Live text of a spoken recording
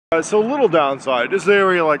So a little downside, this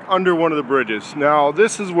area like under one of the bridges. Now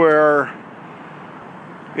this is where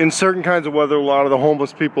in certain kinds of weather a lot of the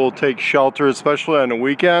homeless people take shelter, especially on the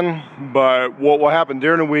weekend. But what will happen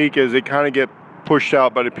during the week is they kind of get pushed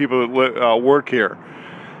out by the people that work here.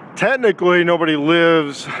 Technically nobody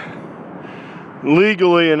lives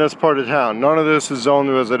legally in this part of town. None of this is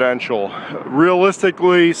zoned residential.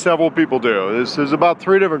 Realistically, several people do. This is about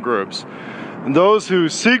 3 different groups. Those who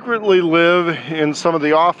secretly live in some of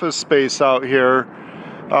the office space out here,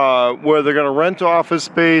 where they're going to rent office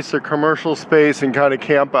space or commercial space and kind of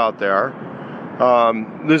camp out there.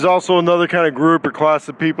 There's also another kind of group or class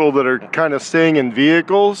of people that are kind of staying in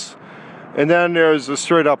vehicles. And then there's the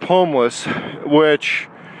straight up homeless, which,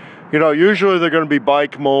 you know, usually they're going to be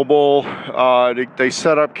bike mobile. They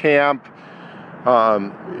set up camp.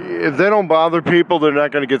 If they don't bother people, they're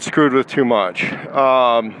not going to get screwed with too much.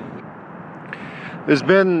 There's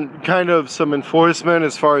been kind of some enforcement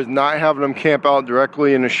as far as not having them camp out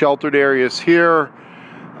directly in the sheltered areas here.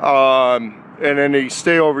 And then they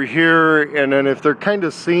stay over here, and then if they're kind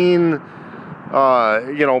of seen, you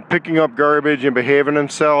know, picking up garbage and behaving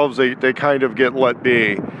themselves, they kind of get let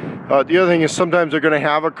be. The other thing is sometimes they're going to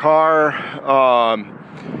have a car.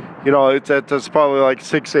 You know, that's probably like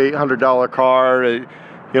 $600-800 car. You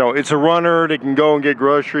know, it's a runner. They can go and get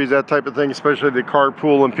groceries, that type of thing, especially if they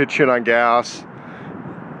carpool and pitch in on gas.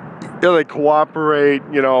 Yeah, they cooperate.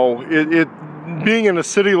 You know, being in a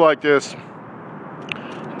city like this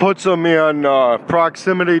puts them in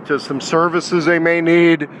proximity to some services they may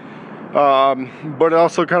need, but it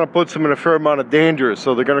also kind of puts them in a fair amount of danger.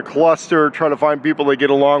 So they're going to cluster, try to find people they get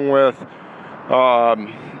along with,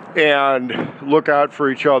 and look out for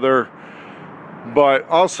each other. But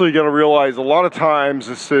also you got to realize a lot of times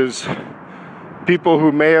this is people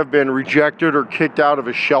who may have been rejected or kicked out of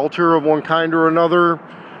a shelter of one kind or another.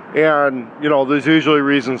 And, you know, there's usually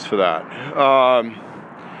reasons for that.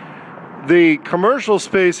 The commercial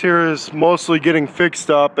space here is mostly getting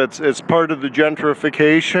fixed up. It's part of the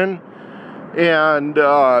gentrification. And,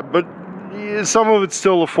 but some of it's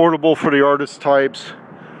still affordable for the artist types.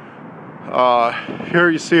 Here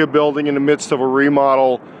you see a building in the midst of a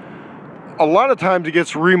remodel. A lot of times it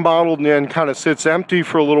gets remodeled and then kind of sits empty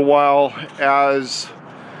for a little while as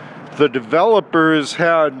the developers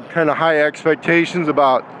had kind of high expectations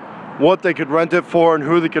about what they could rent it for and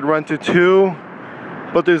who they could rent it to,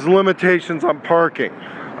 but there's limitations on parking.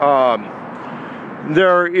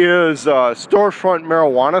 There is storefront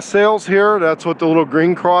marijuana sales here. That's what the little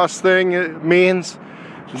green cross thing means.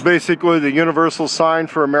 It's basically the universal sign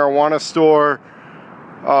for a marijuana store.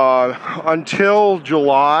 Until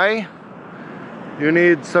July, you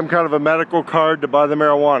need some kind of a medical card to buy the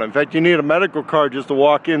marijuana. In fact, you need a medical card just to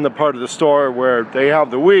walk in the part of the store where they have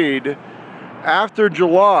the weed. After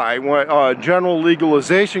July, when general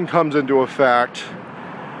legalization comes into effect,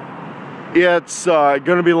 it's going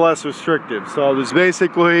to be less restrictive. So there's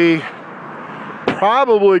basically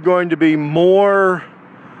probably going to be more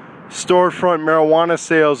storefront marijuana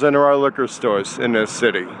sales than there are liquor stores in this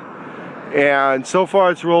city. And so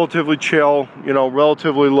far it's relatively chill, you know,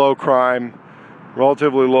 relatively low crime,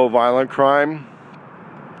 relatively low violent crime.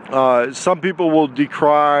 Some people will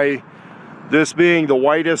decry this being the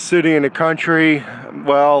whitest city in the country.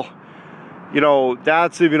 Well, you know,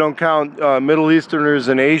 that's if you don't count Middle Easterners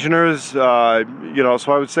and Asianers. You know,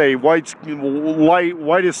 so I would say whitest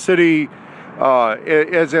city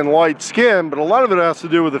as in light skin, but a lot of it has to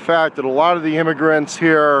do with the fact that a lot of the immigrants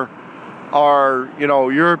here are, you know,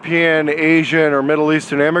 European, Asian, or Middle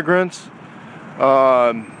Eastern immigrants.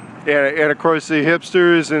 And of course the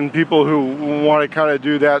hipsters and people who want to kind of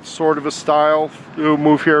do that sort of a style who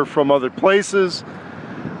move here from other places.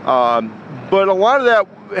 But a lot of that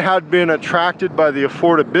had been attracted by the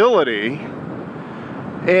affordability,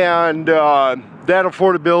 and that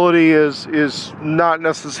affordability is not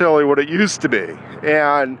necessarily what it used to be.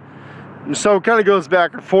 And so it kind of goes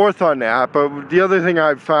back and forth on that. But the other thing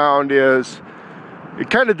I've found is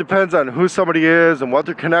it kind of depends on who somebody is and what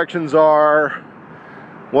their connections are,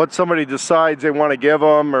 what somebody decides they want to give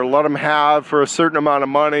them or let them have for a certain amount of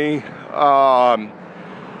money.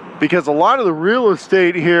 Because a lot of the real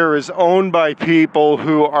estate here is owned by people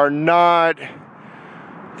who are not,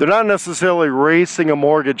 they're not necessarily racing a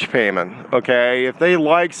mortgage payment, okay? If they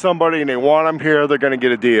like somebody and they want them here, they're going to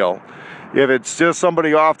get a deal. If it's just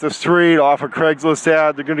somebody off the street, off a Craigslist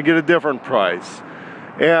ad, they're going to get a different price.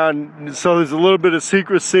 And so there's a little bit of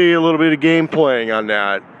secrecy, a little bit of game playing on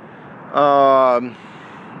that.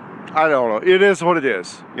 I don't know. It is what it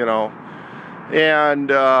is, you know.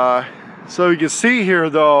 And so you can see here,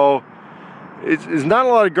 though, it's not a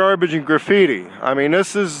lot of garbage and graffiti. I mean,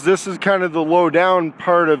 this is kind of the low down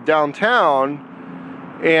part of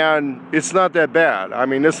downtown, and it's not that bad. I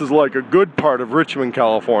mean, this is like a good part of Richmond,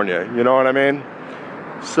 California, you know what I mean?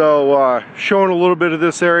 So showing a little bit of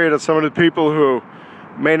this area to some of the people who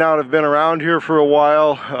may not have been around here for a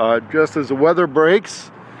while, just as the weather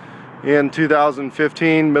breaks in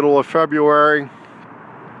 2015, middle of February.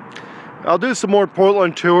 I'll do some more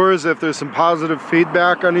Portland tours if there's some positive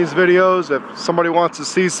feedback on these videos. If somebody wants to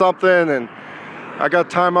see something and I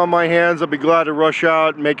got time on my hands, I'll be glad to rush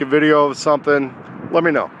out and make a video of something. Let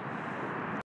me know.